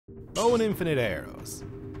Bow and infinite arrows.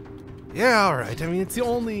 Yeah, alright. I mean, it's the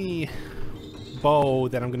only bow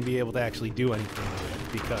that I'm going to be able to actually do anything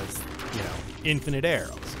with because, you know, infinite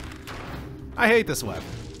arrows. I hate this weapon.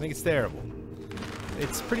 I think it's terrible.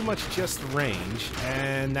 It's pretty much just range,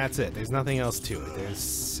 and that's it. There's nothing else to it.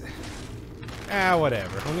 There's...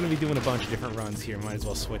 whatever. I'm going to be doing a bunch of different runs here. Might as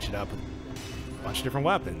well switch it up with a bunch of different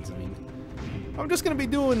weapons. I mean, I'm just going to be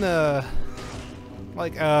doing the...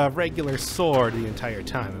 like a regular sword the entire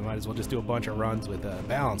time. I might as well just do a bunch of runs with a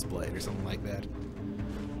balance blade or something like that.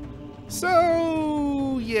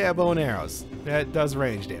 So, yeah, bow and arrows. That does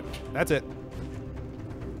range damage. That's it.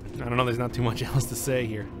 I don't know, there's not too much else to say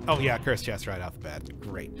here. Oh yeah, cursed chest right off the bat.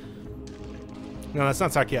 Great. No, that's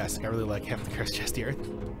not sarcastic. I really like having the cursed chest here.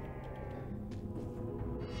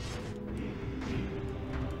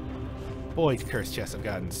 Boy, cursed chests have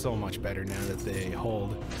gotten so much better now that they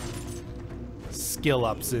hold skill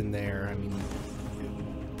ups in there. I mean,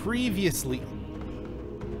 previously...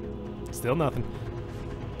 still nothing.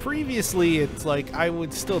 Previously, it's like I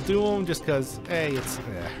would still do them just because, hey, it's...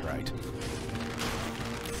 right.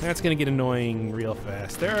 That's going to get annoying real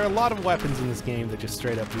fast. There are a lot of weapons in this game that just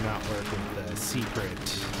straight up do not work with the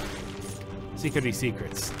secrety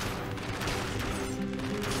secrets.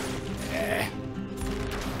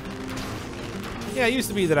 Yeah, it used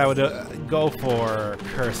to be that I would go for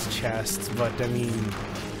cursed chests, but I mean,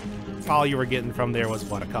 all you were getting from there was,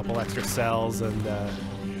 what, a couple extra cells and a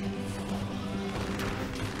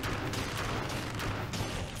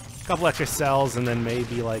couple extra cells and then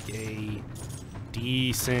maybe like a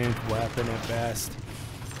decent weapon at best.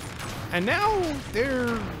 And now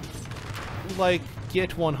they're like get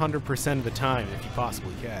 100% of the time if you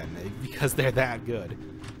possibly can, because they're that good.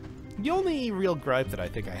 The only real gripe that I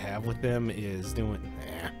think I have with them is the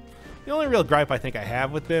only real gripe I think I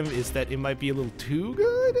have with them is that it might be a little too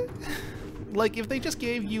good. Like if they just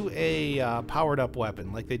gave you a powered up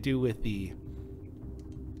weapon like they do with the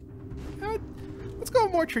let's go a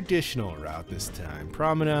more traditional route this time.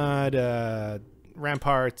 Promenade,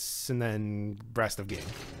 Ramparts, and then Breast of Game.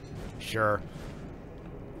 Sure.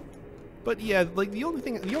 But yeah, like the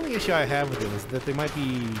only issue I have with them is that they might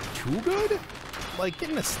be too good. Like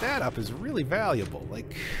getting a stat up is really valuable.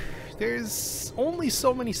 Like there's only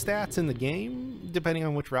so many stats in the game, depending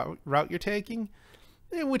on which route you're taking,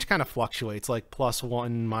 which kind of fluctuates, like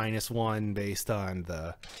 +1, -1 based on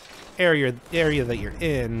the area that you're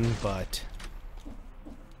in, but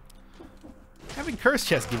having cursed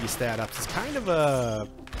chests give you stat ups is kind of a...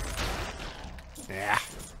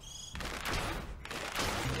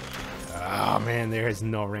 Oh man, there is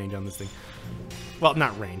no range on this thing. Well,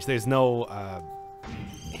 not range. There's no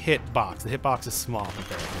hitbox. The hitbox is small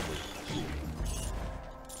comparatively.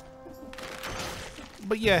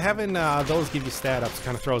 But yeah, having those give you stat ups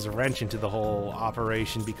kind of throws a wrench into the whole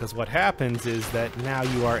operation, because what happens is that now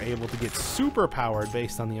you are able to get super powered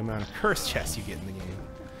based on the amount of cursed chests you get in the game.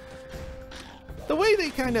 The way they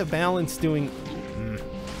kind of balance doing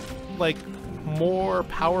like more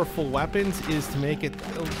powerful weapons is to make it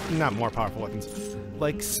not more powerful weapons,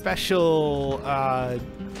 like special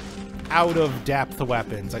out of depth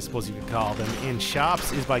weapons, I suppose you could call them, in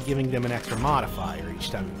shops, is by giving them an extra modifier each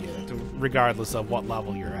time you get it, regardless of what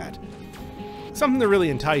level you're at. Something to really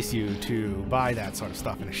entice you to buy that sort of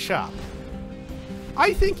stuff in a shop.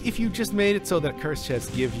 I think if you just made it so that cursed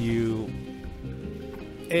chests give you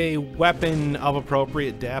a weapon of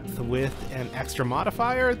appropriate depth with an extra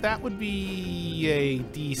modifier, that would be a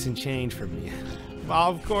decent change for me. Well,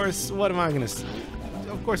 of course, what am I gonna say?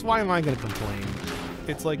 Of course, why am I gonna complain?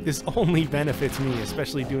 It's like this only benefits me,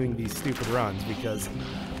 especially doing these stupid runs, because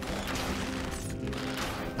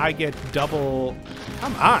I get double...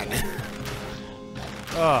 Come on!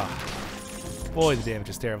 Ugh. Boy, the damage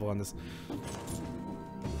is terrible on this.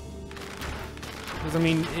 Because, I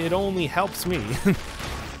mean, it only helps me.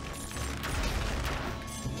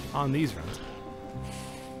 On these runs.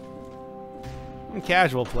 I'm a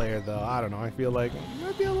casual player, though. I don't know. I feel like I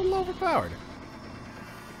might be a little overpowered.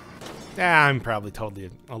 I'm probably totally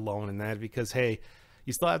alone in that, because, hey,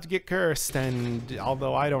 you still have to get cursed, and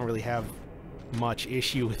although I don't really have much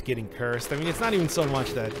issue with getting cursed, I mean, it's not even so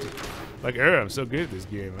much that, like, I'm so good at this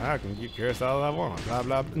game, I can get cursed all I want, blah,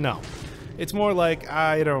 blah, blah. No. It's more like,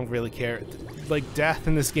 I don't really care. Like, death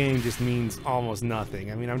in this game just means almost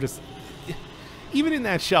nothing. I mean, I'm just... Even in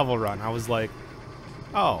that shovel run, I was like,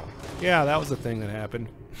 oh, yeah, that was the thing that happened.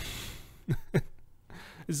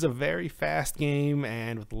 This is a very fast game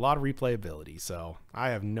and with a lot of replayability, so I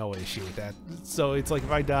have no issue with that. So it's like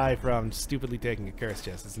if I die from stupidly taking a curse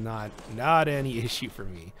chest, it's not any issue for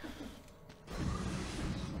me.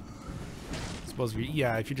 suppose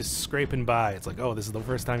if you're just scraping by, it's like, oh, this is the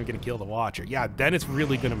first time you're gonna kill the Watcher. Yeah, then it's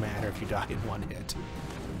really gonna matter if you die in one hit.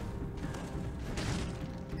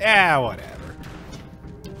 Yeah, whatever.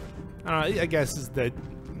 I don't know, I guess is that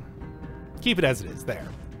keep it as it is. There.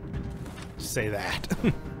 Just say that.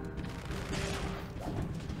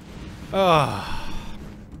 Oh,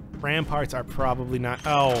 ramparts are probably not.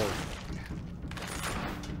 Oh.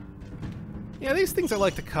 Yeah, these things I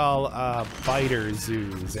like to call biter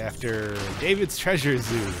zoos after David's Treasure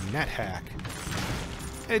Zoo, NetHack.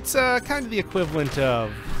 It's kind of the equivalent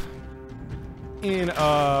of in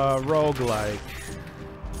a roguelike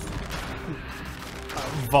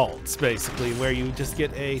vaults, basically, where you just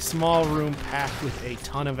get a small room packed with a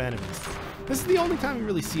ton of enemies. This is the only time you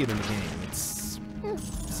really see it in the game. It's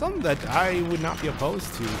something that I would not be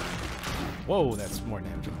opposed to. Whoa, that's more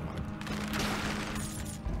damage than I wanted.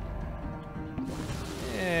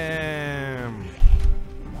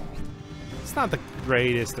 It's not the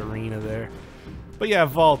greatest arena there, but yeah,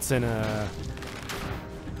 vaults in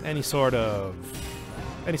any sort of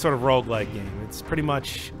roguelike game. It's pretty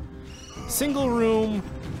much single room,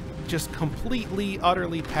 just completely,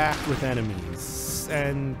 utterly packed with enemies,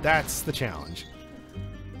 and that's the challenge.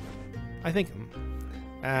 I think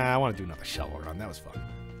I want to do another shovel run. That was fun.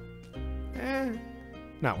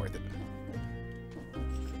 Not worth it.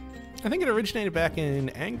 I think it originated back in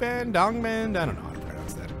Angband, Dongband. I don't know how to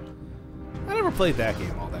pronounce that. I never played that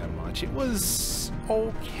game all that much. It was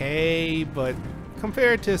okay, but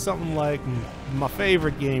compared to something like my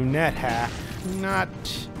favorite game, NetHack, not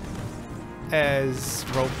as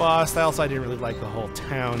robust. I didn't really like the whole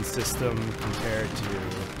town system compared to,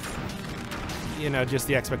 you know, just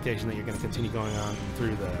the expectation that you're going to continue going on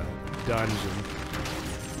through the dungeon.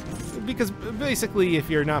 Because basically, if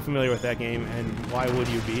you're not familiar with that game, and why would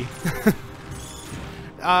you be?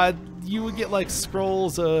 You would get like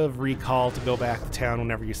scrolls of recall to go back to town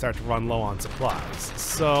whenever you start to run low on supplies.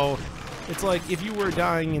 So it's like if you were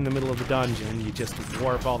dying in the middle of the dungeon, you just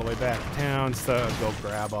warp all the way back to town, so go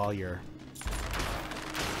grab all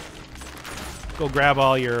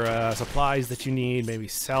your supplies that you need, maybe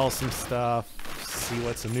sell some stuff, see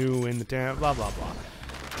what's new in the town, blah blah blah.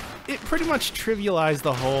 It pretty much trivialized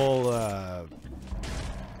the whole,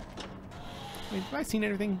 wait, have I seen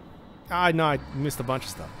anything? No, I missed a bunch of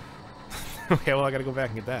stuff. Okay, well, I gotta go back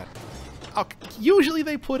and get that. Usually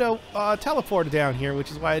they put a teleporter down here,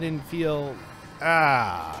 which is why I didn't feel,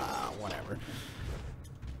 whatever.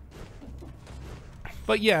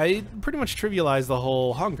 But yeah, it pretty much trivialized the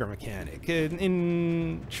whole hunger mechanic.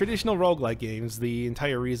 In traditional roguelike games, the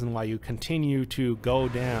entire reason why you continue to go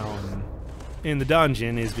down in the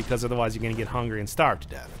dungeon is because otherwise you're going to get hungry and starve to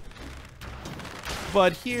death.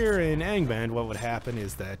 But here in Angband, what would happen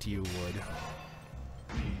is that you would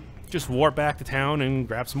just warp back to town and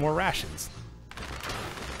grab some more rations.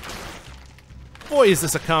 Boy, is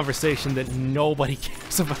this a conversation that nobody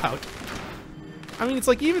cares about. I mean, it's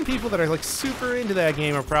like even people that are like super into that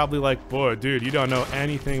game are probably like, boy, dude, you don't know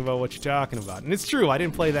anything about what you're talking about. And it's true, I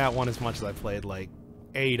didn't play that one as much as I played like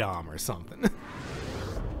ADOM or something.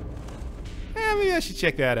 Maybe I should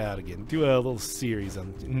check that out again. Do a little series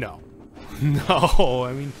on... No. No,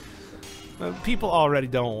 I mean... people already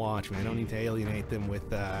don't watch me. I don't need to alienate them with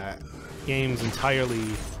games entirely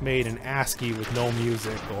made in ASCII with no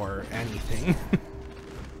music or anything.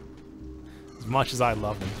 As much as I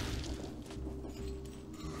love them.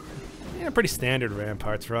 Yeah, pretty standard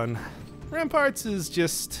Ramparts run. Ramparts is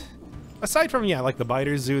just... Aside from, yeah, like the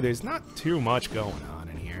Biter Zoo, there's not too much going on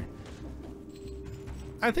in here.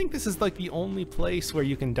 I think this is like the only place where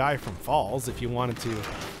you can die from falls if you wanted to.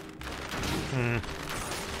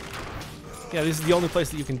 Yeah, this is the only place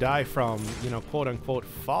that you can die from, you know, quote-unquote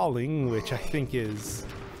falling, which I think is...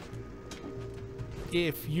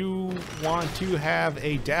 If you want to have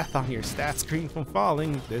a death on your stat screen from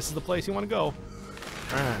falling, this is the place you want to go.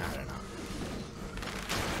 I don't know.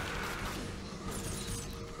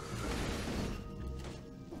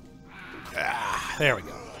 There we go.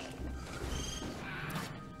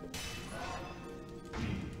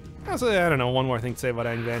 Also, I don't know, one more thing to say about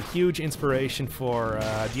Angband. Huge inspiration for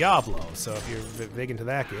Diablo, so if you're big into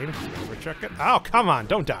that game, ever check it. Oh, come on,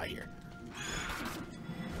 don't die here.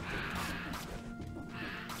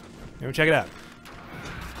 Maybe check it out.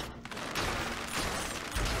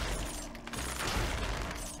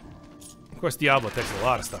 Of course, Diablo takes a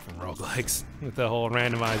lot of stuff from roguelikes, with the whole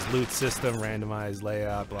randomized loot system, randomized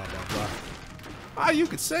layout, blah, blah, blah. Ah, you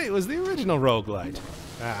could say it was the original roguelite.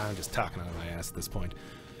 I'm just talking out of my ass at this point.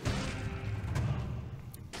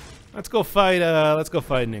 Let's go fight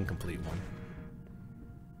an incomplete one.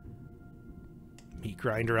 Meat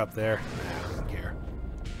grinder up there. Nah, I don't care.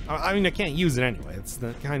 I mean, I can't use it anyway. It's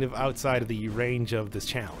kind of outside of the range of this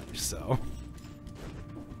challenge, so...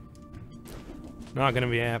 Not gonna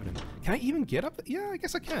be happening. Can I even get up? Yeah, I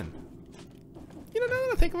guess I can. You know, now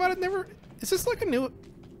that I think about it, never... Is this like a new...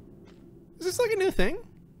 Is this like a new thing?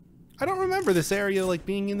 I don't remember this area, like,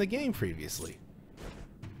 being in the game previously.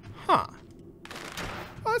 Huh.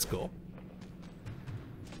 Oh, that's cool.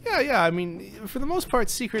 Yeah, I mean, for the most part,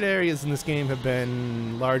 secret areas in this game have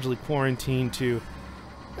been largely quarantined to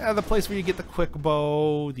the place where you get the quick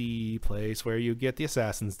bow, the place where you get the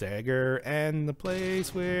assassin's dagger, and the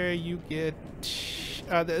place where you get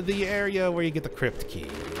the area where you get the crypt key.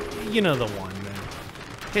 You know the one.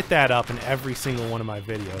 Hit that up in every single one of my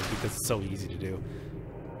videos because it's so easy to do.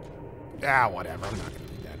 Ah, whatever. I'm not gonna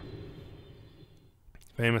do that.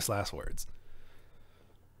 Famous last words.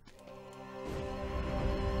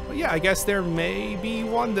 Well, yeah, I guess there may be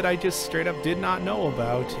one that I just straight up did not know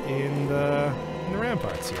about in the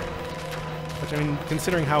ramparts here. Which, I mean,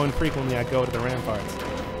 considering how infrequently I go to the ramparts,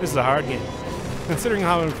 this is a hard game. Considering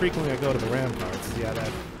how infrequently I go to the ramparts, yeah,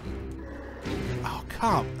 that... Oh,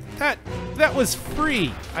 come. That was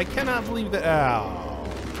free. I cannot believe that. Oh.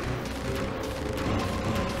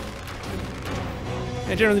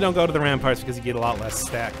 I generally don't go to the ramparts because you get a lot less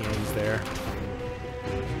stat gains there.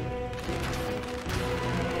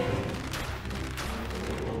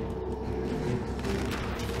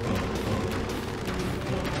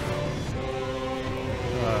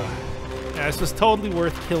 Yeah, this was totally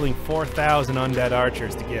worth killing 4,000 undead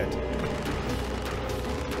archers to get.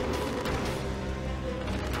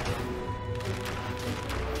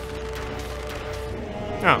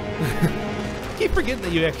 Oh. Keep forgetting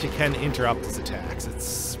that you actually can interrupt his attacks.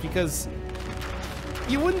 It's because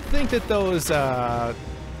you wouldn't think that those,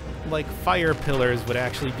 like, fire pillars would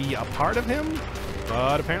actually be a part of him,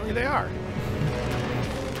 but apparently they are.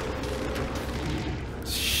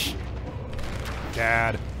 Shh.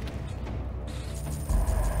 Dad.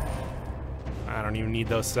 I don't even need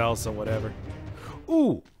those cells, so whatever.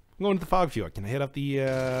 Ooh! I'm going to the fog fjord. Can I hit up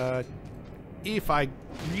the, if I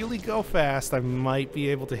really go fast, I might be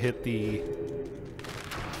able to hit the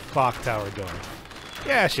clock tower door.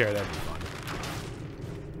 Yeah, sure, that'd be fun.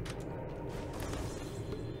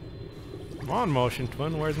 Come on, Motion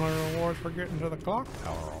Twin, where's my reward for getting to the clock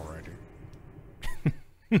tower already?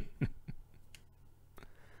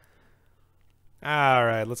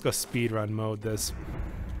 Alright, let's go speedrun mode this.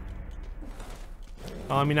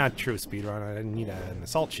 Oh, I mean, not true speedrun, I didn't need an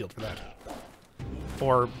assault shield for that.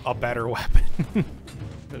 Or a better weapon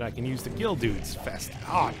that I can use to kill dudes fast.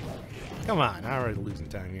 Oh, come on, I'm already losing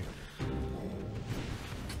time here.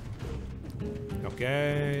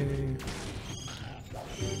 Okay.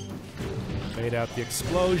 Fade out the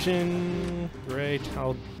explosion. Great,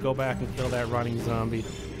 I'll go back and kill that running zombie.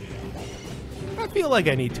 I feel like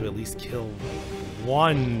I need to at least kill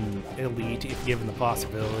one elite if given the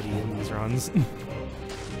possibility in these runs.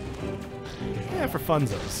 Yeah, for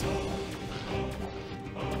funzos.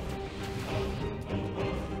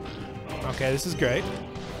 Okay, this is great.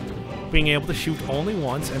 Being able to shoot only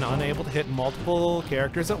once and unable to hit multiple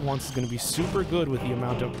characters at once is going to be super good with the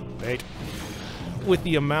amount of... Wait. With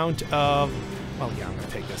the amount of... Well, yeah, I'm going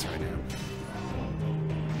to take this right now.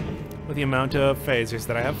 With the amount of phasers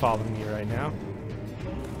that I have following me right now.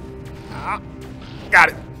 Ah! Got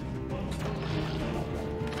it!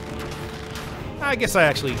 I guess I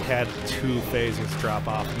actually had 2 phasers drop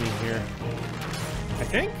off me here. I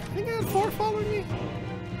think I had 4 following me.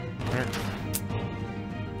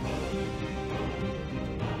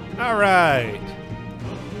 Alright.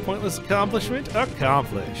 Pointless accomplishment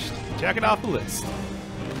accomplished. Check it off the list.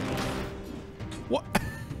 What?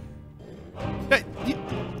 Hey,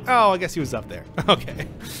 oh, I guess he was up there. Okay.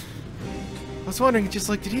 I was wondering, just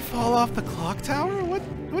like, did he fall off the clock tower?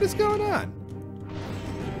 What is going on?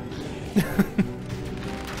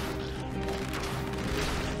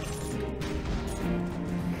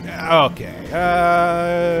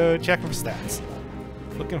 Okay, checking for stats.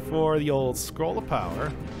 Looking for the old scroll of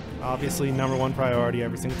power. Obviously, #1 priority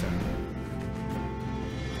every single time.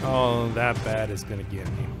 Oh, that bat is gonna get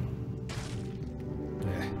me.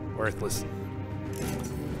 Worthless.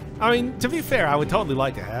 I mean, to be fair, I would totally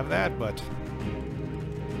like to have that, but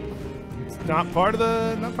it's not part of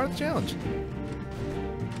the challenge.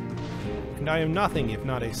 And I am nothing if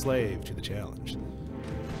not a slave to the challenge.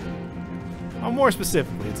 More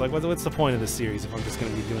specifically, it's like, what's the point of this series if I'm just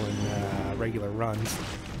going to be doing regular runs?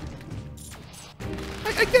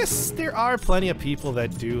 I guess there are plenty of people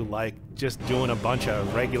that do like just doing a bunch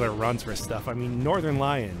of regular runs for stuff. I mean, Northern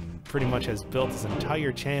Lion pretty much has built his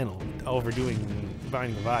entire channel overdoing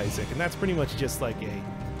Binding of Isaac, and that's pretty much just like a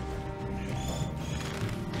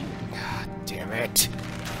damn it.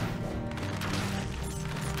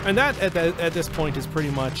 And that, at this point, is pretty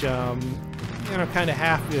much, you know, kind of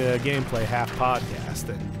half gameplay, half podcast.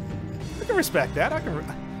 And I can respect that.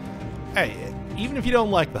 Hey, even if you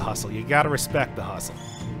don't like the hustle, you gotta respect the hustle.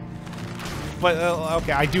 But,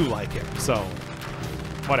 okay, I do like him, so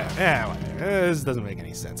whatever. Whatever. This doesn't make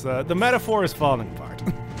any sense. The metaphor is falling apart.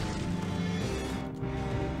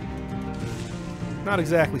 Not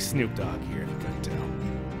exactly Snoop Dogg here, if you couldn't tell.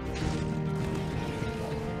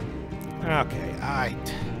 Okay,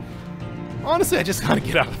 honestly, I just gotta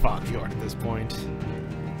get out of Fog Fjord at this point.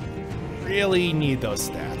 Really need those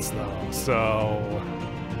stats, though, so...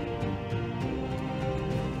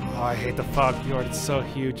 Oh, I hate the Fog Fjord. It's so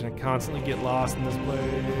huge, and I constantly get lost in this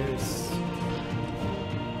place.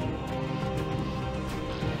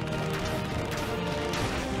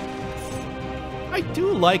 I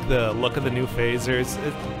do like the look of the new phasers.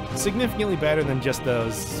 It's significantly better than just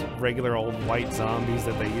those regular old white zombies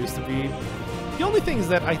that they used to be. The only thing is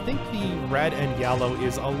that I think the red and yellow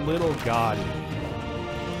is a little gaudy.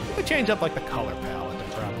 If they change up like the color palette,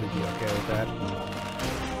 I'd probably be okay with that.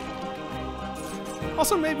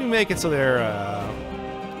 Also, maybe make it so their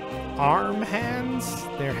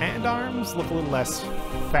their hand arms look a little less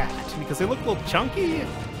fat, because they look a little chunky.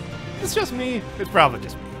 It's just me. It's probably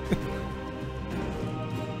just me.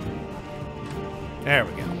 There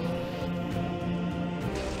we go.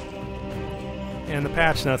 And the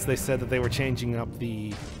patch notes, they said that they were changing up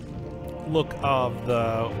the look of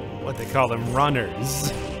the, what they call them,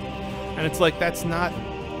 runners. And it's like, that's not...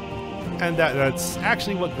 And that's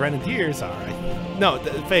actually what grenadiers are. No,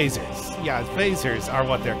 the phasers. Yeah, phasers are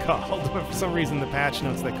what they're called. But for some reason, the patch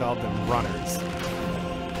notes, they called them runners.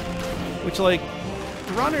 Which, like,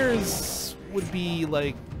 runners would be,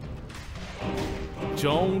 like...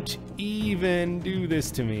 Don't even do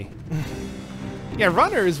this to me. Yeah,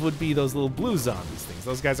 runners would be those little blue zombies things.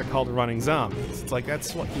 Those guys are called running zombies. It's like,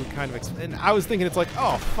 that's what you kind of expect. And I was thinking, it's like,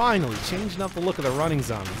 oh, finally, changing up the look of the running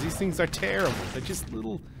zombies. These things are terrible. They're just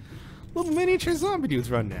little miniature zombie dudes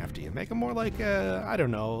running after you. Make them more like a, I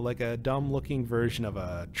don't know, like a dumb-looking version of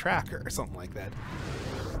a tracker or something like that.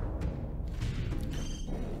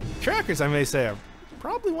 Trackers, I may say, are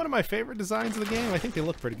probably one of my favorite designs of the game. I think they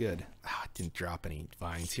look pretty good. Oh, I didn't drop any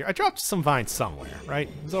vines here. I dropped some vines somewhere, right?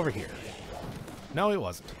 It was over here. No, it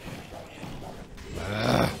wasn't.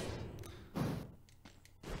 Yeah,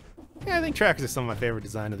 I think trackers are some of my favorite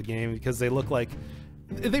design of the game because they look like...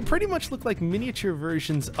 They pretty much look like miniature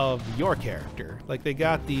versions of your character. Like, they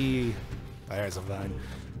got the... There's a vine.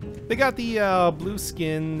 They got the blue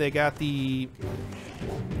skin. They got the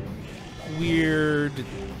weird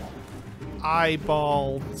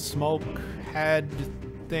eyeball smoke head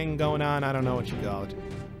thing going on. I don't know what you call it.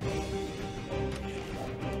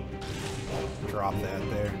 Drop that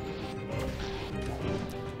there.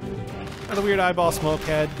 Now the weird eyeball smoke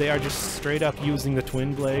head, they are just straight up using the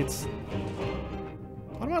twin blades.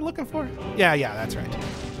 What am I looking for? Yeah, that's right.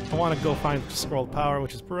 I want to go find scroll power,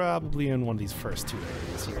 which is probably in one of these first two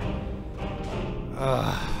areas here.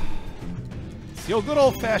 It's the old good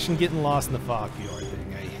old-fashioned getting lost in the Fog Fjord thing.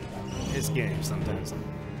 This game sometimes.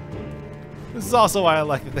 This is also why I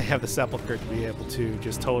like that they have the Sepulchre to be able to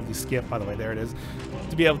just totally skip. By the way, there it is.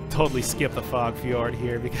 To be able to totally skip the Fog Fjord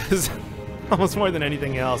here, because almost more than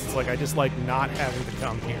anything else, it's like I just like not having to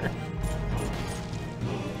come here.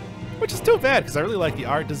 Which is too bad, because I really like the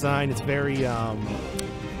art design. It's very,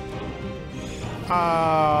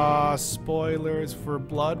 spoilers for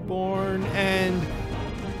Bloodborne, and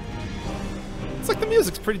it's like the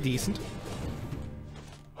music's pretty decent.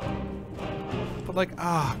 But like,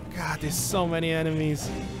 oh god, there's so many enemies.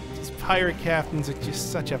 These pirate captains are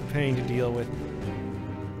just such a pain to deal with.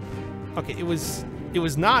 Okay, it was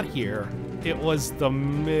not here. It was the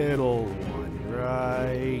middle one,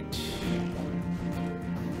 right?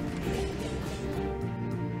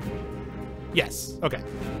 Yes, okay.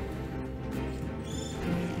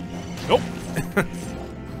 Nope.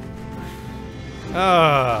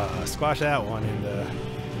 Squash that one and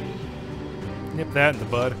nip that in the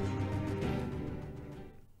bud.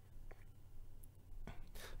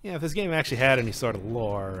 Yeah, if this game actually had any sort of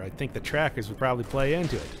lore, I think the trackers would probably play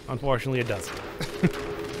into it. Unfortunately, it doesn't.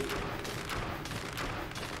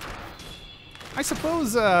 I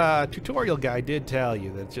suppose tutorial guy did tell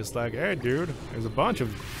you that, just like, hey dude, there's a bunch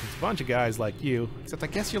of guys like you. Except I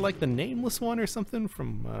guess you're like the nameless one or something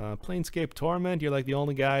from Planescape Torment. You're like the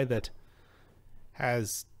only guy that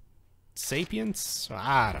has sapience.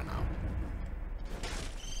 I don't know.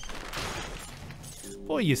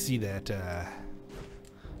 Boy, you see that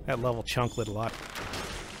that level chunklet a lot.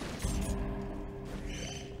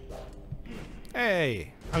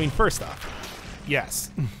 Hey, I mean, first off,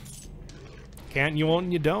 Yes. Can't, you won't,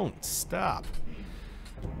 and you don't. Stop.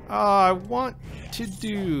 I want to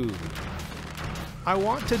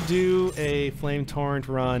do a Flame Torrent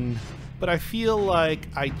run, but I feel like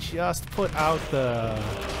I just put out the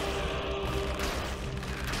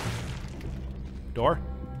door.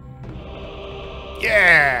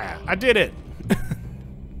 Yeah, I did it.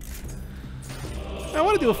 I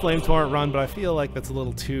want to do a Flame Torrent run, but I feel like that's a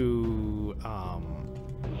little too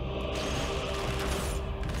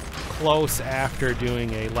close after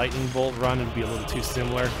doing a Lightning Bolt run. It'd be a little too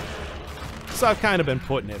similar. So I've kind of been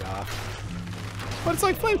putting it off. But it's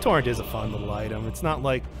like Flame Torrent is a fun little item. It's not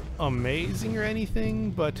like amazing or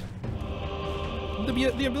anything, but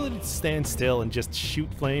the ability to stand still and just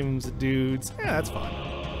shoot flames at dudes, yeah, that's fun.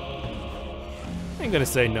 I ain't gonna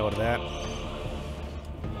say no to that.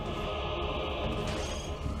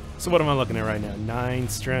 So what am I looking at right now? 9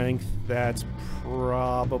 strength, that's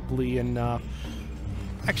probably enough.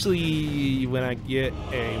 Actually, when I get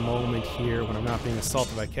a moment here, when I'm not being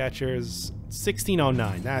assaulted by catchers,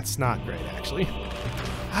 1609, that's not great actually.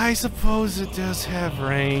 I suppose it does have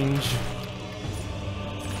range.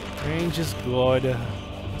 Range is good,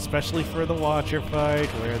 especially for the Watcher fight,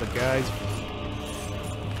 where the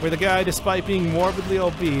guy, despite being morbidly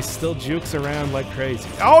obese, still jukes around like crazy.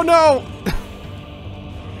 Oh no!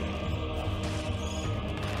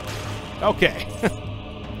 Okay.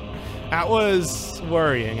 That was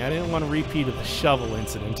worrying. I didn't want a repeat of the shovel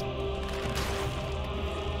incident.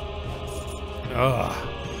 Ugh.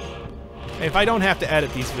 If I don't have to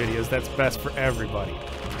edit these videos, that's best for everybody.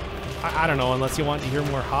 I don't know, unless you want to hear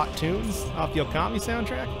more hot tunes off the Okami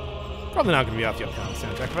soundtrack. Probably not going to be off the Okami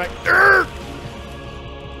soundtrack. In fact,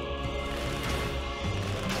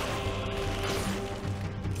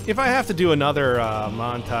 if I have to do another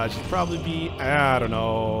montage, it'd probably be, I don't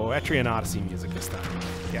know, Etrian Odyssey music this time.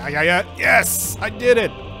 Yeah. Yes! I did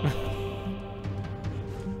it!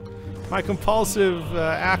 My compulsive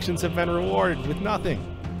actions have been rewarded with nothing.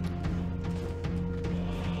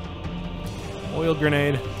 Oil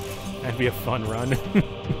grenade. That'd be a fun run.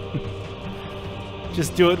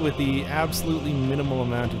 Just do it with the absolutely minimal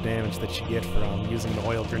amount of damage that you get from using the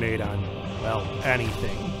oil grenade on, well,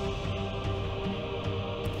 anything.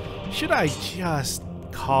 Should I just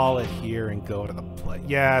call it here and go to the play?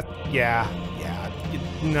 Yeah.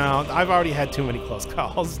 No, I've already had too many close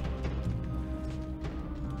calls.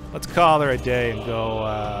 Let's call her a day and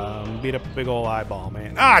go beat up a big old eyeball,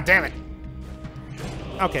 man. Ah, damn it!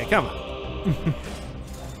 Okay, come on.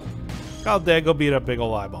 Call it a day, go beat up big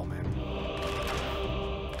old eyeball, man.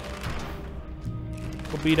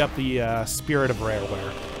 Go beat up the spirit of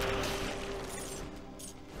Rareware.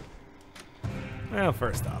 Well,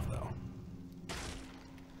 first off, though.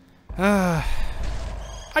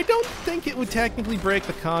 I don't think it would technically break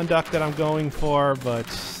the conduct that I'm going for, but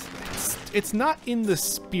it's not in the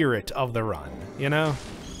spirit of the run, you know?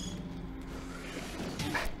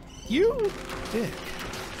 You dick.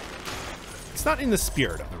 It's not in the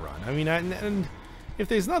spirit of the run. I mean, and if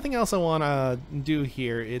there's nothing else I want to do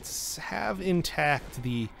here, it's have intact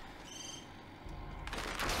the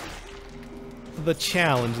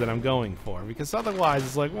challenge that I'm going for, because otherwise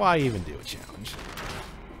it's like, why even do a challenge?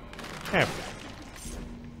 There we go.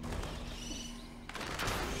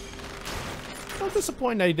 I'm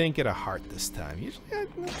disappointed I didn't get a heart this time. Usually,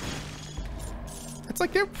 it's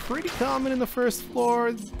like they're pretty common in the first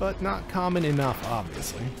floor, but not common enough,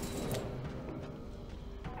 obviously.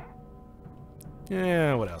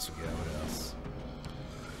 Yeah, what else we got? What else?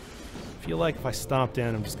 I feel like if I stomp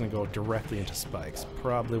down, I'm just going to go directly into spikes.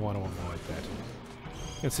 Probably want to avoid that.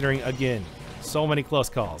 Considering, again, so many close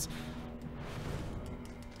calls.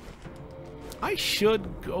 I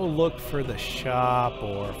should go look for the shop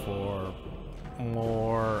or for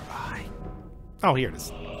more... Oh, here it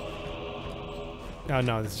is. Oh,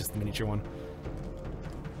 no, this is just the miniature one.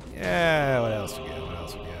 Yeah, what else we got? What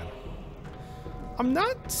else we got? I'm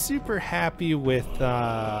not super happy with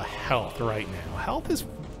health right now. Health is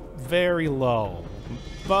very low,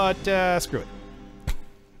 but screw it.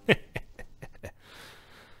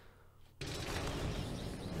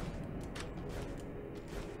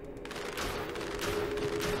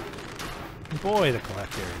 Boy, the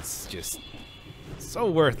collector is just so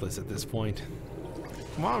worthless at this point.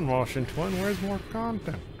 Come on, Washington, where's more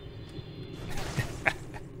content?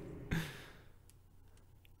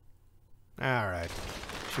 Alright.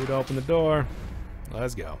 Shoot open the door.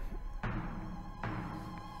 Let's go.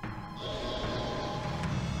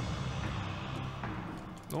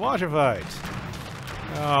 The Watcher fight.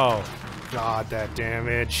 Oh, God, that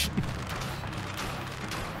damage.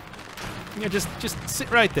 Yeah, just sit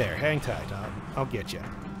right there. Hang tight. I'll get you.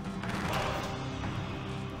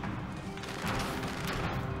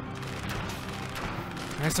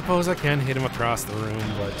 I suppose I can hit him across the room,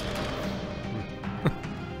 but...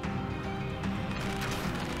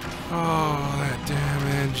 Oh, that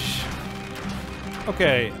damage.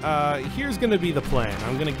 Okay, here's gonna be the plan.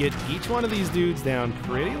 I'm gonna get each one of these dudes down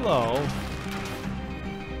pretty low.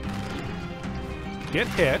 Get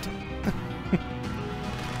hit.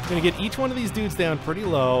 Gonna get each one of these dudes down pretty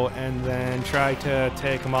low and then try to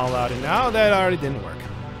take them all out. And now that already didn't work.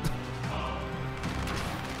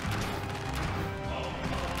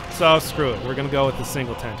 So screw it. We're gonna go with the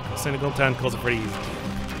single tentacle. Single tentacles are pretty easy.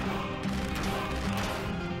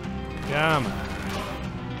 Come on.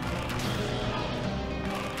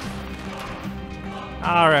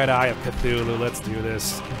 Alright, Eye of Cthulhu, let's do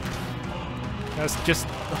this. Let's just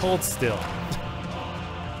hold still.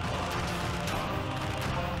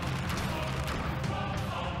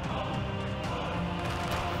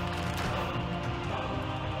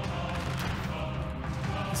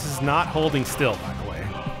 This is not holding still, by the way.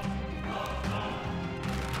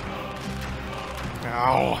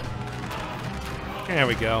 Ow. There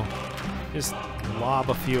we go. Just lob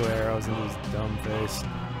a few arrows into his dumb face.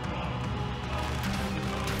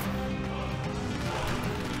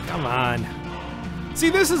 Come on. See,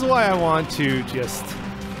 this is why I want to just...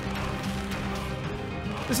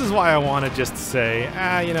 This is why I want to just say,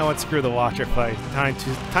 you know what, screw the Watcher fight. Time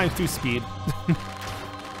to speed.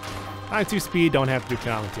 Time to speed, don't have to do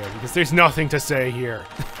commentary, because there's nothing to say here.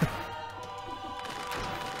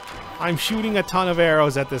 I'm shooting a ton of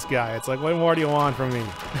arrows at this guy. It's like, what more do you want from me?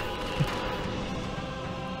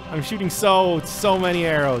 I'm shooting so many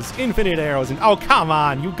arrows. Infinite arrows, and oh, come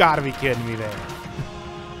on, you gotta be kidding me there.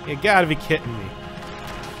 You gotta be kidding me.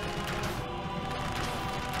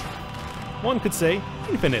 One could say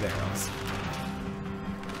infinite arrows.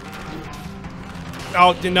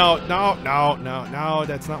 Oh, no,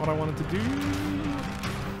 that's not what I wanted to do.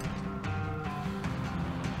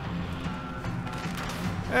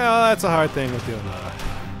 Well, that's a hard thing with doing a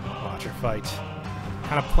Watcher fight.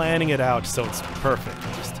 Kind of planning it out so it's perfect.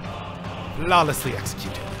 Just flawlessly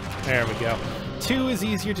executed. There we go. 2 is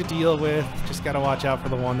easier to deal with. Just gotta watch out for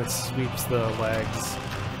the one that sweeps the legs.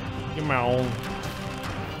 Oh,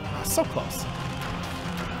 so close.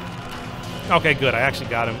 Okay, good. I actually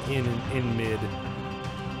got him in mid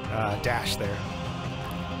dash there.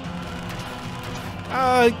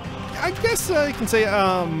 I guess you can say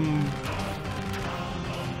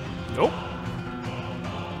nope.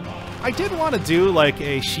 I did want to do like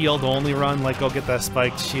a shield only run, like go get that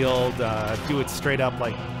spiked shield, do it straight up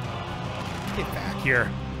like... Get back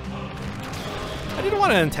here. I didn't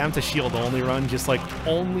want to attempt a shield only run, just like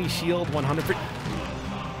only shield 100%.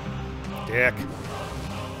 Dick.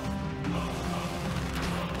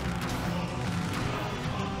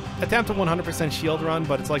 Attempt a 100% shield run,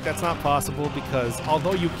 but it's like that's not possible because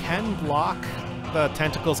although you can block the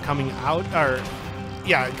tentacles coming out, or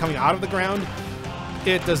yeah, coming out of the ground,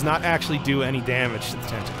 it does not actually do any damage to the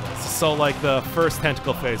tentacles. So like the first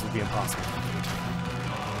tentacle phase would be impossible.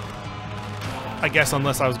 I guess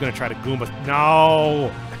unless I was going to try to Goomba...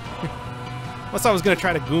 No! Unless I was going to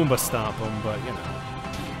try to Goomba stomp him, but, you know.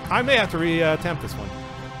 I may have to re-attempt this one.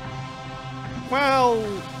 Well...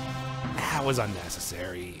 That was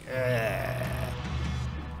unnecessary. Yeah,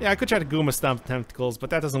 I could try to Goomba stomp tentacles, but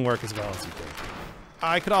that doesn't work as well as you think.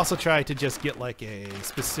 I could also try to just get, like, a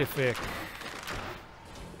specific...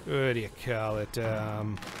 What do you call it?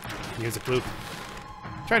 Music loop.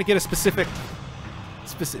 Try to get a specific,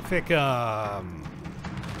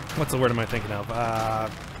 what's the word am I thinking of?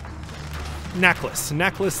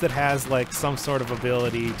 Necklace that has like some sort of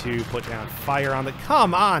ability to put down fire on the...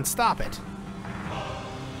 Come on, stop it!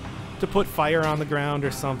 To put fire on the ground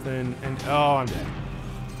or something, and oh, I'm dead.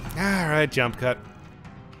 Alright, jump cut.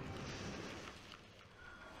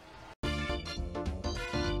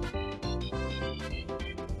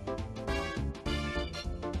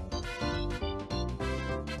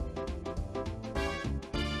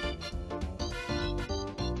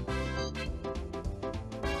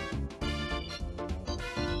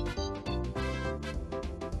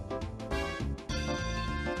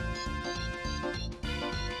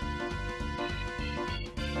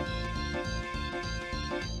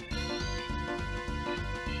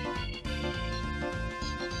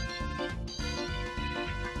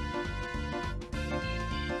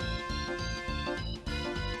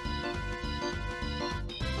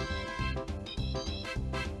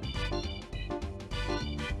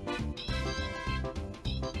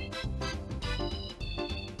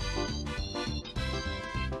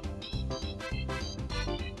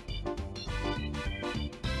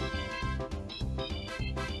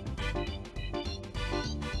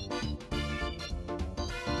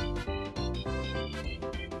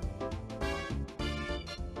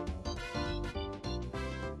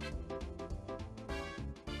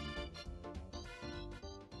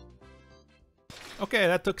 Okay,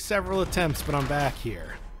 that took several attempts, but I'm back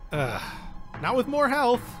here. Not with more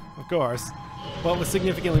health, of course, but with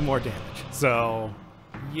significantly more damage. So,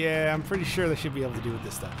 yeah, I'm pretty sure they should be able to do it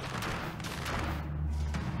this time.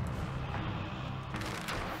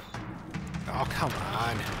 Oh, come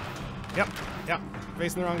on. Yep,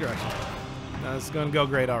 facing the wrong direction. No, this is going to go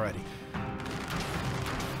great already.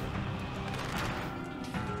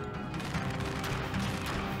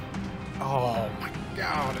 Oh, my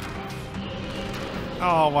God.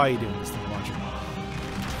 Oh, why are you doing this to the launcher?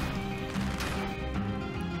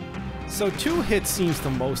 So 2 hits seems to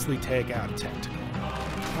mostly take out a tentacle.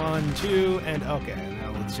 1, 2, and okay,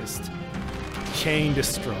 now let's just chain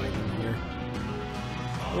destroy them here.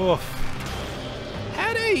 Oof.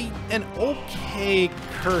 Had an okay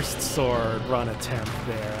cursed sword run attempt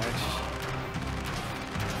there.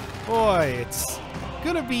 Boy, it's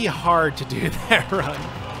gonna be hard to do that run.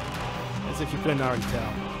 As if you couldn't already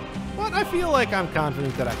tell. But I feel like I'm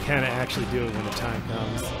confident that I can actually do it when the time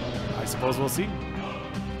comes. I suppose we'll see. 2.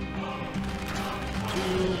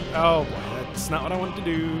 Oh boy, that's not what I wanted to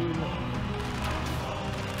do.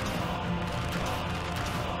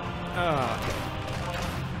 Okay.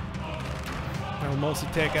 That'll mostly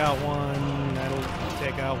take out 1. That'll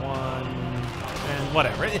take out 1. And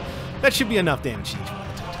whatever. That should be enough damage each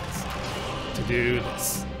one to do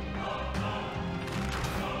this.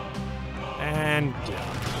 And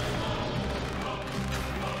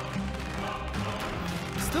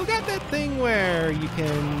still got that thing where you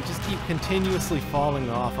can just keep continuously falling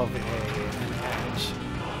off of an edge.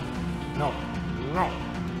 No.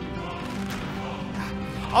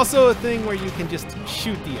 Also a thing where you can just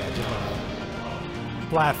shoot the edge of a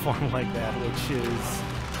platform like that, which is...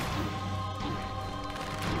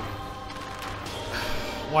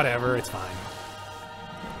 whatever, it's fine.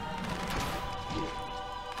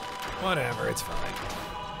 Whatever, it's fine.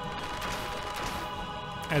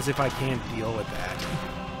 As if I can't deal with that.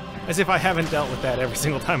 As if I haven't dealt with that every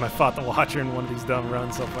single time I fought the Watcher in one of these dumb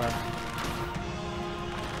runs so far.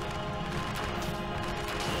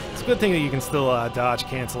 It's a good thing that you can still dodge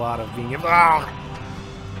cancel out of being able... Ah!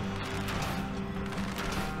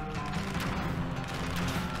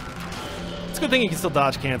 It's a good thing you can still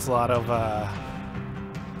dodge cancel out of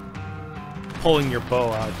pulling your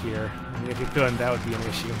bow out here. I mean, if you couldn't, that would be an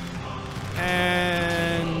issue.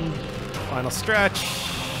 And final stretch.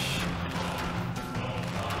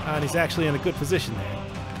 And he's actually in a good position there.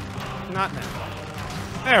 Not now.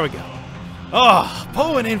 There we go. Oh,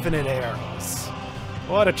 pulling infinite arrows.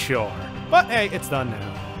 What a chore. But hey, it's done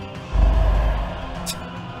now.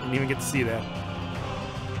 Didn't even get to see that.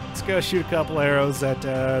 Let's go shoot a couple arrows at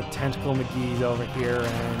Tentacle McGee's over here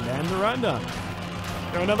and end the run done.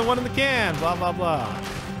 Throw another one in the can. Blah, blah, blah.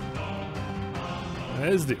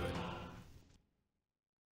 Let's do it.